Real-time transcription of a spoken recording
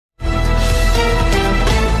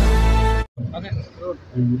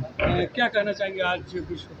क्या कहना चाहेंगे आज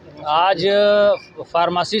विश्व आज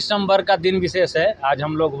फार्मासिस्ट नंबर का दिन विशेष है। आज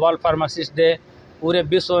हम लोग वर्ल्ड फार्मासिस्ट डे पूरे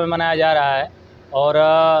विश्व में मनाया जा रहा है और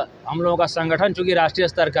हम लोगों का संगठन चूँकि राष्ट्रीय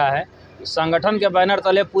स्तर का है, संगठन के बैनर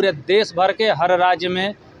तले पूरे देश भर के हर राज्य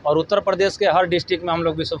में और उत्तर प्रदेश के हर डिस्ट्रिक्ट में हम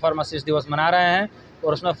लोग विश्व फार्मासिस्ट दिवस मना रहे हैं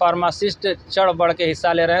और उसमें फार्मासिस्ट चढ़ बढ़ के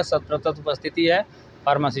हिस्सा ले रहे हैं। 100% उपस्थिति है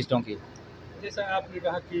फार्मासिस्टों की। जैसा आपने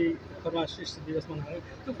कहा कि फार्मासिस्ट दिवस मना रहे हैं,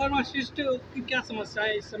 तो फार्मासिस्ट की क्या समस्या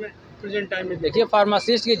है इस समय प्रेजेंट टाइम में? देखिए,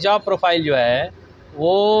 फार्मासिस्ट की जॉब प्रोफाइल जो है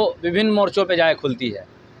वो विभिन्न मोर्चों पे जाए खुलती है।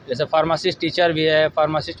 जैसे फार्मासिस्ट टीचर भी है,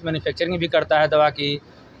 फार्मासिस्ट मैन्युफैक्चरिंग भी करता है दवा की,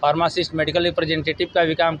 फार्मासिस्ट मेडिकल रिप्रेजेंटेटिव का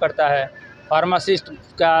भी काम करता है, फार्मासिस्ट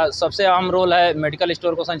का सबसे अहम रोल है मेडिकल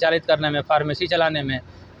स्टोर को संचालित करने में, फार्मेसी चलाने में।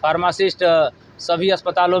 फार्मासिस्ट सभी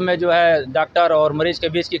अस्पतालों में जो है डॉक्टर और मरीज के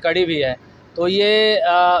बीच की कड़ी भी है। तो ये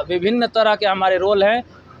विभिन्न तरह के हमारे रोल हैं,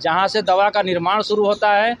 जहाँ से दवा का निर्माण शुरू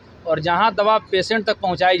होता है और जहाँ दवा पेशेंट तक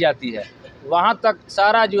पहुँचाई जाती है वहाँ तक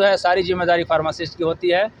सारी जिम्मेदारी फार्मासिस्ट की होती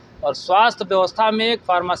है और स्वास्थ्य व्यवस्था में एक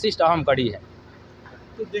फार्मासिस्ट अहम कड़ी है।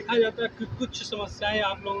 तो देखा जाता है कि कुछ समस्याएं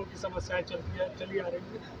आप लोगों की समस्याएं चली आ रही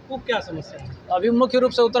है, वो क्या समस्या है? अभी मुख्य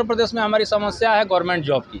रूप से उत्तर प्रदेश में हमारी समस्या है गवर्नमेंट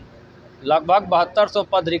जॉब की। लगभग 7200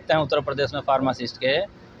 पद रिक्त हैं उत्तर प्रदेश में फार्मासिस्ट के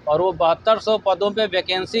और वो 7200 पदों पे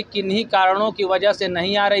वैकेंसी किन्हीं कारणों की वजह से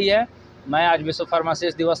नहीं आ रही है। मैं आज विश्व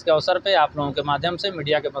फार्मासिस्ट दिवस के अवसर पे आप लोगों के माध्यम से,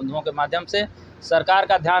 मीडिया के बंधुओं के माध्यम से सरकार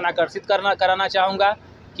का ध्यान आकर्षित कराना चाहूँगा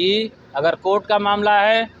कि अगर कोर्ट का मामला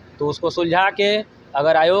है तो उसको सुलझा के,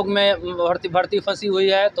 अगर आयोग में भर्ती फंसी हुई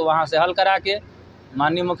है तो वहाँ से हल करा के,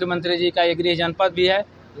 माननीय मुख्यमंत्री जी का ये गृह जनपद भी है,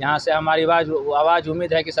 यहाँ से हमारी आवाज़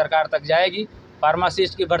उम्मीद है कि सरकार तक जाएगी,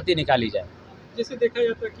 फार्मासिस्ट की भर्ती निकाली जाए। जैसे देखा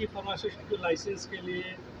जाता है कि फार्मासिस्ट को लाइसेंस के लिए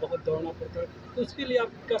बहुत दौड़ना पड़ता है, तो उसके लिए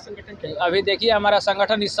आपका संगठन क्या? अभी देखिए, हमारा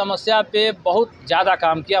संगठन इस समस्या पे बहुत ज़्यादा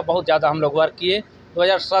काम किया, बहुत ज़्यादा हम लोग वर्क किए।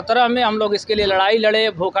 2017 में हम लोग इसके लिए लड़ाई लड़े,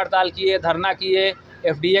 भूख हड़ताल किए, धरना किए,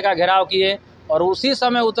 FDA का घेराव किए और उसी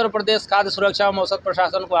समय उत्तर प्रदेश खाद्य सुरक्षा और औषध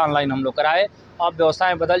प्रशासन को ऑनलाइन हम लोग कराए। अब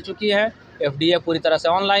व्यवस्थाएं बदल चुकी हैं, FDA पूरी तरह से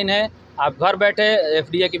ऑनलाइन है। आप घर बैठे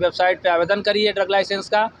FDA की वेबसाइट पे आवेदन करिए ड्रग लाइसेंस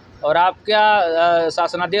का और आपका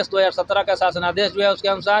शासनादेश 2017 का शासनादेश जो है उसके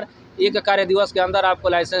अनुसार 1 कार्य दिवस के अंदर आपको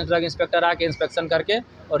लाइसेंस ड्रग इंस्पेक्टर आके इंस्पेक्शन करके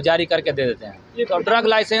और जारी करके दे देते हैं। तो ड्रग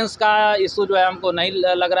लाइसेंस का इशू जो है हमको नहीं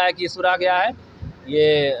लग रहा है कि इशू आ गया है।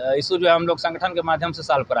 ये इशू जो है हम लोग संगठन के माध्यम से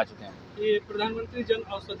सॉल्व करा चुके हैं। ये प्रधानमंत्री जन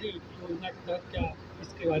औषधि योजना के तहत क्या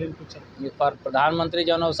इसके बारे में कुछ? ये प्रधानमंत्री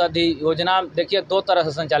जन औषधि योजना देखिए 2 तरह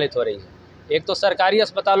से संचालित हो रही है। एक तो सरकारी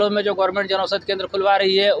अस्पतालों में जो गवर्नमेंट जन औषधि केंद्र खुलवा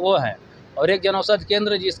रही है वो है, और एक जन औषधि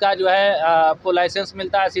केंद्र जिसका जो है आपको लाइसेंस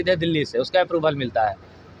मिलता है सीधे दिल्ली से, उसका अप्रूवल मिलता है।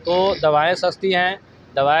 तो दवाएं सस्ती हैं,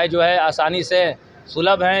 दवाएं जो है आसानी से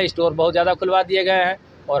सुलभ हैं, स्टोर बहुत ज़्यादा खुलवा दिए गए हैं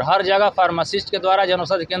और हर जगह फार्मासिस्ट के द्वारा जन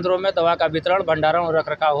औषधि केंद्रों में दवा का वितरण, भंडारण और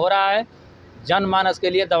रखरखाव हो रहा है। जनमानस के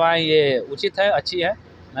लिए दवाएं ये उचित है, अच्छी है।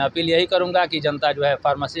 मैं अपील यही करूंगा कि जनता जो है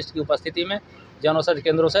फार्मासिस्ट की उपस्थिति में जन औषधि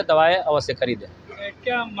केंद्रों से दवाएं अवश्य खरीदें।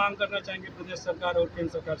 क्या मांग करना चाहेंगे प्रदेश सरकार और केंद्र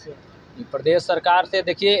सरकार से? प्रदेश सरकार से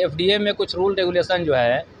देखिए, FDA में कुछ रूल रेगुलेशन जो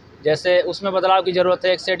है, जैसे उसमें बदलाव की ज़रूरत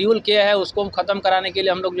है। एक शेड्यूल के है, उसको ख़त्म कराने के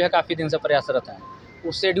लिए हम लोग जो है काफ़ी दिन से प्रयासरत हैं।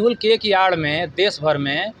 उस शेड्यूल के की आड़ में देश भर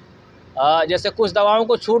में जैसे कुछ दवाओं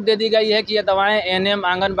को छूट दे दी गई है कि ये दवाएं ANM,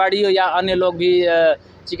 आंगनबाड़ी या अन्य लोग भी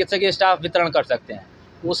चिकित्सकीय स्टाफ वितरण कर सकते हैं।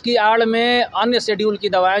 उसकी आड़ में अन्य शेड्यूल की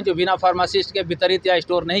दवाएं जो बिना फार्मासिस्ट के वितरित या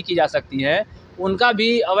स्टोर नहीं की जा सकती हैं, उनका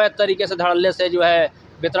भी अवैध तरीके से धड़ल्ले से जो है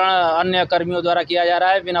वितरण अन्य कर्मियों द्वारा किया जा रहा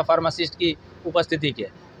है बिना फार्मासिस्ट की उपस्थिति के।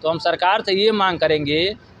 तो हम सरकार से ये मांग करेंगे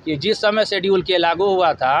कि जिस समय शेड्यूल के लागू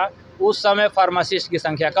हुआ था उस समय फार्मासिस्ट की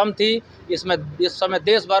संख्या कम थी। इस समय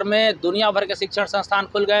देश भर में दुनिया भर के शिक्षण संस्थान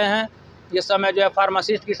खुल गए हैं। इस समय जो है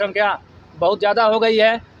फार्मासिस्ट की संख्या बहुत ज़्यादा हो गई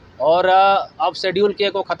है और अब शेड्यूल के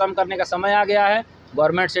को ख़त्म करने का समय आ गया है।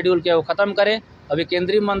 गवर्नमेंट शेड्यूल के को ख़त्म करे। अभी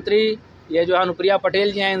केंद्रीय मंत्री ये जो अनुप्रिया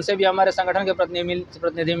पटेल जी हैं, इनसे भी हमारे संगठन के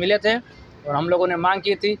प्रतिनिधि मिले थे और हम लोगों ने मांग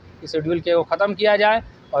की थी कि शेड्यूल के को ख़त्म किया जाए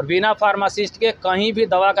और बिना फार्मासिस्ट के कहीं भी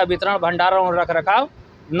दवा का वितरण, भंडारण और रखरखाव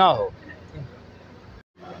न हो।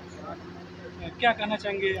 क्या कहना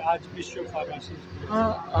चाहेंगे आज विश्व फार्मासिस्ट?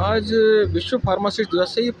 हाँ, आज विश्व फार्मासिस्ट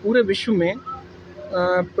दिवस है। ये पूरे विश्व में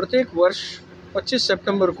प्रत्येक वर्ष 25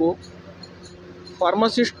 सितंबर को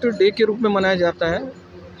फार्मासिस्ट डे के रूप में मनाया जाता है।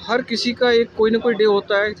 हर किसी का एक कोई ना कोई डे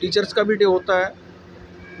होता है। टीचर्स का भी डे होता है,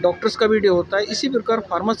 डॉक्टर्स का भी डे होता है। इसी प्रकार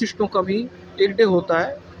फार्मासिस्टों का भी एक डे होता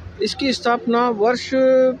है। इसकी स्थापना वर्ष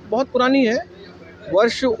बहुत पुरानी है।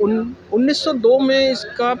 वर्ष 1902 में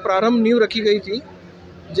इसका प्रारंभ नींव रखी गई थी,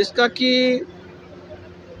 जिसका कि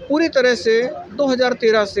पूरी तरह से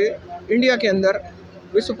 2013 से इंडिया के अंदर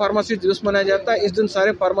विश्व फार्मासिस्ट दिवस मनाया जाता है। इस दिन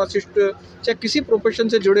सारे फार्मासिस्ट चाहे किसी प्रोफेशन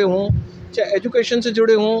से जुड़े हों, चाहे एजुकेशन से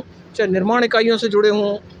जुड़े हों, चाहे निर्माण इकाइयों से जुड़े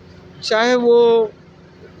हों, चाहे वो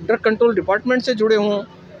ड्रग कंट्रोल डिपार्टमेंट से जुड़े हों,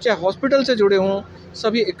 चाहे हॉस्पिटल से जुड़े हों,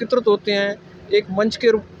 सभी एकत्रित होते हैं, एक मंच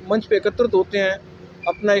पे एकत्रित होते हैं,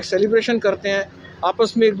 अपना एक सेलिब्रेशन करते हैं,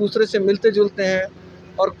 आपस में एक दूसरे से मिलते जुलते हैं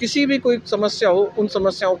और किसी भी कोई समस्या हो उन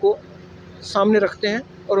समस्याओं को सामने रखते हैं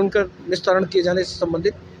और उनका निस्तारण किए जाने से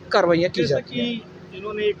संबंधित कार्रवाइयाँ की जाती हैं।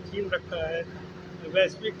 इन्होंने एक थीम रखा है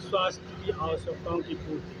वैश्विक स्वास्थ्य की आवश्यकताओं की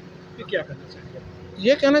पूर्ति, तो क्या करना चाहिए?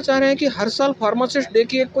 ये कहना चाह रहे हैं कि हर साल फार्मासिस्ट डे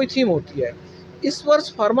की एक कोई थीम होती है। इस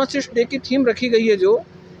वर्ष फार्मासिस्ट डे की थीम रखी गई है जो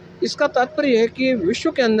इसका तात्पर्य है कि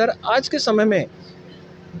विश्व के अंदर आज के समय में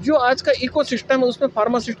जो आज का इकोसिस्टम है उसमें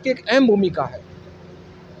फार्मासिस्ट की एक अहम भूमिका है।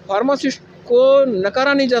 फार्मासिस्ट को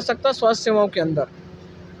नकारा नहीं जा सकता स्वास्थ्य सेवाओं के अंदर।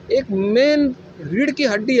 एक मेन रीढ़ की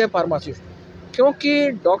हड्डी है फार्मासिस्ट, क्योंकि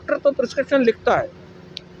डॉक्टर तो प्रिस्क्रिप्शन लिखता है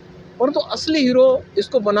परंतु असली हीरो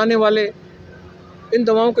इसको बनाने वाले, इन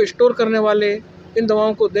दवाओं को स्टोर करने वाले, इन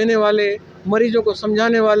दवाओं को देने वाले, मरीजों को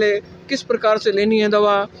समझाने वाले, किस प्रकार से लेनी है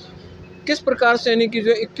दवा, किस प्रकार से यानी कि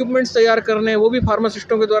जो इक्विपमेंट्स तैयार करने हैं वो भी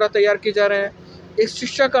फार्मासिस्टों के द्वारा तैयार किए जा रहे हैं, एक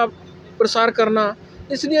शिक्षा का प्रसार करना।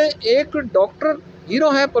 इसलिए एक डॉक्टर हीरो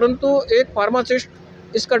है परंतु एक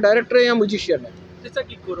फार्मासिस्ट इसका डायरेक्टर है या म्यूजिशियन है। जैसा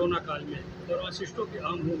कि कोरोना काल में फार्मासिस्टों की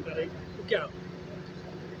अहम भूमिका रही, तो क्या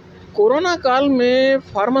कोरोना काल में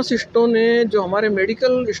फार्मासिस्टों ने जो हमारे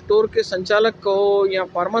मेडिकल स्टोर के संचालक को या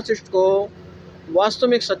फार्मासिस्ट को वास्तव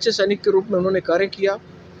में एक सच्चे सैनिक के रूप में उन्होंने कार्य किया।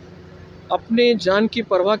 अपनी जान की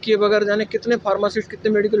परवाह किए बगैर जाने कितने फार्मासिस्ट,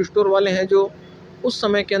 कितने मेडिकल स्टोर वाले हैं जो उस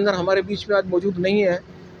समय के अंदर हमारे बीच में आज मौजूद नहीं है,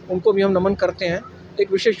 उनको भी हम नमन करते हैं।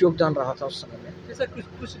 एक विशेष योगदान रहा था उस समय में। जैसा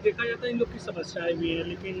कुछ देखा जाता है इन लोग की समस्याएं भी हैं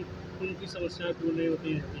लेकिन उनकी समस्याएं दूर नहीं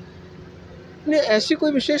होती हैं। नहीं, ऐसी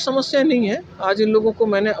कोई विशेष समस्या नहीं है। आज इन लोगों को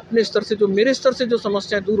मैंने अपने स्तर से, जो मेरे स्तर से जो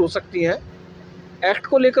समस्याएं दूर हो सकती हैं, एक्ट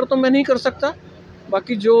को लेकर तो मैं नहीं कर सकता,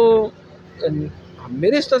 बाकी जो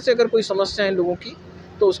मेरे स्तर से अगर कोई समस्या है इन लोगों की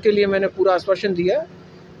तो उसके लिए मैंने पूरा आश्वासन दिया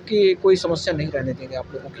कि कोई समस्या नहीं रहने देंगे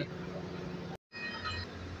आप लोगों की।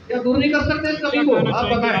 दूर नहीं कर सकते कभी को, आप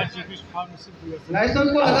बताएं। लाइसेंस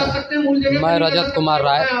को लगा सकते हैं मूल जगह। मैं रजत कुमार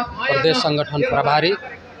राय, प्रदेश संगठन प्रभारी,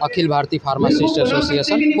 अखिल भारतीय फार्मासिस्ट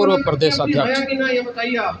एसोसिएशन, पूर्व प्रदेश अध्यक्ष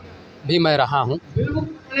भी मैं रहा हूं।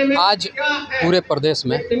 आज पूरे प्रदेश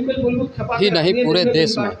में ही नहीं पूरे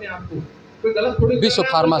देश में विश्व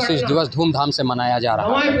फार्मासिस्ट दिवस धूमधाम से मनाया जा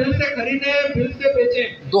रहा है।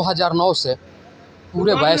 2009 से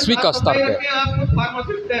पूरे वैश्विक स्तर पे,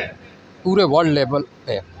 पूरे वर्ल्ड लेवल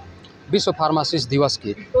पे विश्व फार्मासिस्ट दिवस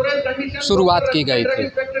की शुरुआत की गई थी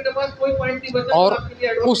और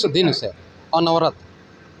उस दिन से अनवरत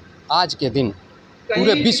आज के दिन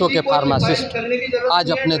पूरे विश्व के फार्मासिस्ट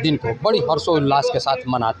आज अपने दिन को बड़ी हर्षोल्लास के साथ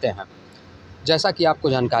मनाते हैं। जैसा कि आपको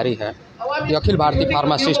जानकारी है कि अखिल भारतीय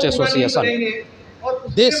फार्मासिस्ट एसोसिएशन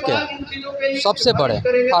देश के सबसे बड़े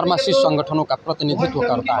फार्मासिस्ट संगठनों का प्रतिनिधित्व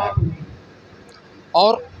करता है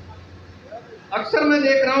और अक्सर मैं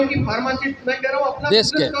देख रहा हूं कि फार्मासिस्ट, मैं कह रहा हूं अपना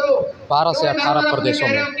देश के 12 से 18 प्रदेशों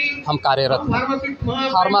में हम कार्यरत हैं।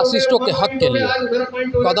 फार्मासिस्टों के हक के लिए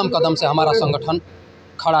कदम कदम से हमारा संगठन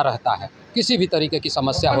खड़ा रहता है। किसी भी तरीके की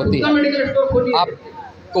समस्या होती है,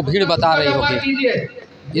 आपको भीड़ बता रही होगी,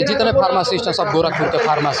 ये जितने फार्मासिस्ट हैं सब गोरखपुर के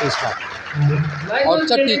फार्मासिस्ट हैं और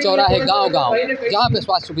चट्टी चौराहे गांव-गांव जहाँ पे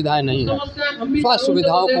स्वास्थ्य सुविधाएं नहीं हैं, स्वास्थ्य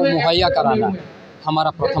सुविधाओं को मुहैया कराना हमारा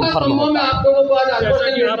प्रथम धर्म होता है।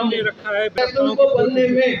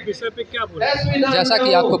 जैसा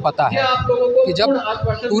कि आपको पता है कि जब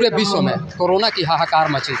पूरे विश्व में कोरोना की हाहाकार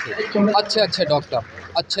मची थी, अच्छे अच्छे डॉक्टर,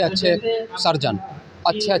 अच्छे अच्छे सर्जन,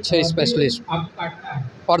 अच्छे अच्छे स्पेशलिस्ट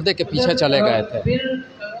पर्दे के पीछे चले गए थे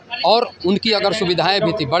और उनकी अगर सुविधाएं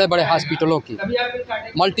भी थी बड़े बड़े हॉस्पिटलों की,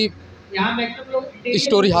 मल्टी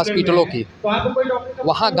स्टोरी हॉस्पिटलों की,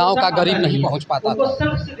 वहाँ गांव का गरीब नहीं पहुँच पाता था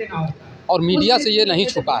और मीडिया से ये नहीं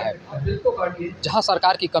छुपा है। जहाँ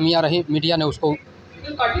सरकार की कमियां रहीं, मीडिया ने उसको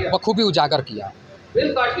बखूबी उजागर किया।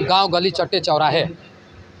 गांव गली, चट्टे चौराहे,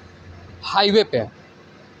 हाईवे पे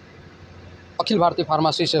अखिल भारतीय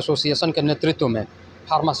फार्मासिस्ट एसोसिएशन के नेतृत्व में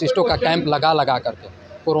फार्मासिस्टों का कैंप लगा लगा करके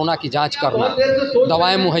कोरोना की जांच करना,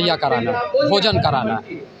 दवाएं मुहैया कराना, भोजन कराना,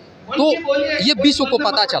 तो ये विश्व को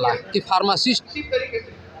पता चला कि फार्मासिस्ट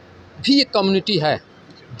भी एक कम्युनिटी है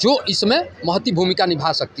जो इसमें महत्वपूर्ण भूमिका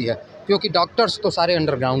निभा सकती है, क्योंकि डॉक्टर्स तो सारे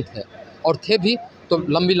अंडरग्राउंड थे और थे भी तो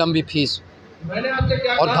लंबी लंबी फीस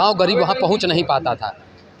और गांव गरीब वहां पहुंच नहीं पाता था,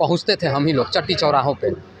 पहुंचते थे हम ही लोग चट्टी चौराहों पे।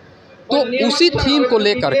 तो उसी थीम को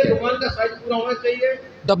लेकर के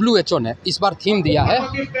WHO ने इस बार थीम दिया है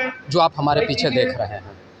जो आप हमारे पीछे देख रहे हैं।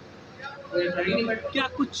 क्या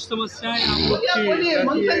कुछ समस्याएं आप लोग की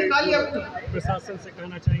प्रशासन से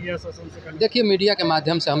कहना चाहेंगे या शासन से कहना? देखिए, मीडिया के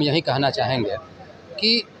माध्यम से हम यही कहना चाहेंगे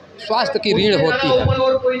कि स्वास्थ्य की रीढ़ होती है।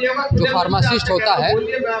 जो फार्मासिस्ट होता है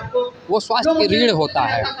वो स्वास्थ्य की रीढ़ होता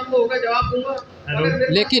है,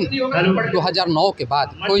 लेकिन 2009 के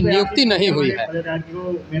बाद कोई नियुक्ति नहीं हुई है।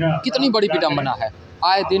 कितनी बड़ी विडम्बना है।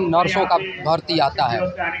 आए दिन नर्सों का भर्ती आता है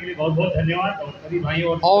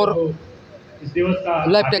और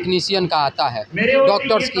लैब टेक्नीशियन का आता है,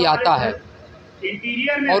 डॉक्टर्स की आता है,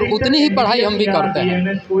 और उतनी ही पढ़ाई हम भी करते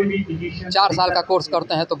हैं। 4 साल का कोर्स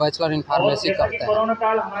करते हैं तो बैचलर इन फार्मेसी करते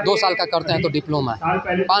हैं, 2 साल का करते हैं तो डिप्लोमा,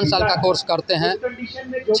 5 साल का कोर्स करते हैं,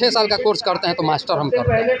 6 साल का कोर्स करते हैं तो मास्टर हम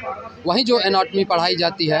करते हैं। वहीं जो एनाटॉमी पढ़ाई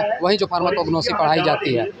जाती है, वहीं जो फार्माकोग्नोसी पढ़ाई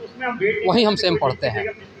जाती है, वहीं हम सेम पढ़ते हैं।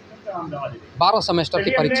 12 सेमेस्टर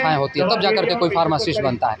की परीक्षाएं होती है, तब जाकर के कोई फार्मासिस्ट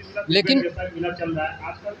बनता है। लेकिन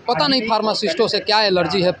पता नहीं फार्मासिस्टों से क्या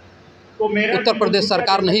एलर्जी है। उत्तर प्रदेश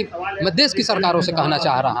सरकार नहीं, मैं देश की सरकारों से कहना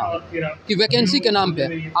चाह रहा हूँ कि वैकेंसी के नाम पे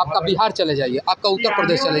आपका बिहार चले जाइए, आपका उत्तर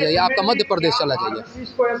प्रदेश चले जाइए, आपका मध्य प्रदेश चला जाइए।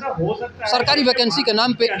 सरकारी वैकेंसी के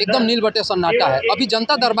नाम पे एकदम नील बटे सन्नाटा है। अभी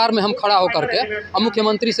जनता दरबार में हम खड़ा होकर के हम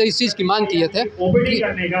मुख्यमंत्री से इस चीज़ की मांग किए थे कि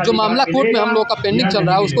जो मामला कोर्ट में हम लोग का पेंडिंग चल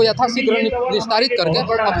रहा है उसको यथाशीघ्र निस्तारित करके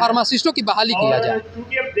अब फार्मासिस्टों की बहाली किया जाए।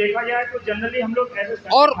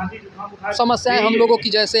 और समस्याएं हम लोगों की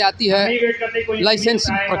जैसे आती है लाइसेंस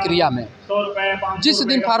प्रक्रिया में, जिस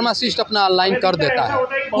दिन फार्मासिस्ट अपना ऑनलाइन कर देता है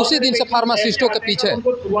उसी दिन से फार्मासिस्टों के पीछे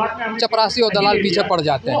चपरासी और दलाल पीछे पड़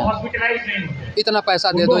जाते हैं। इतना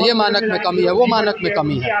पैसा दे दो, ये मानक में कमी है, वो मानक में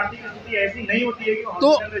कमी है।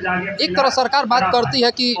 तो एक तरह सरकार बात करती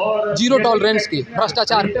है कि जीरो टॉलरेंस की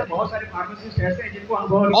भ्रष्टाचार पे,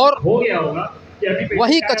 और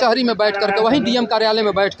वही कचहरी में बैठ करके, वही डीएम कार्यालय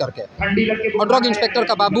में बैठ करके, और ड्रग इंस्पेक्टर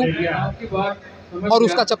का बाबू और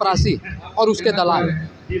उसका चपरासी और उसके दलाल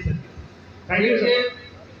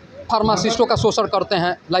फार्मासिस्टों का शोषण करते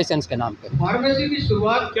हैं लाइसेंस के नाम पे। फार्मेसी की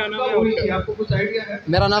शुरुआत क्या नाम हुई थी, आपको कुछ आइडिया है?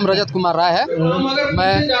 मेरा नाम रजत कुमार राय है।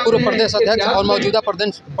 मैं पूर्व प्रदेश अध्यक्ष और मौजूदा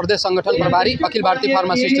प्रदेश संगठन प्रभारी, अखिल भारतीय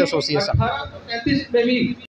फार्मासिस्ट एसोसिएशन।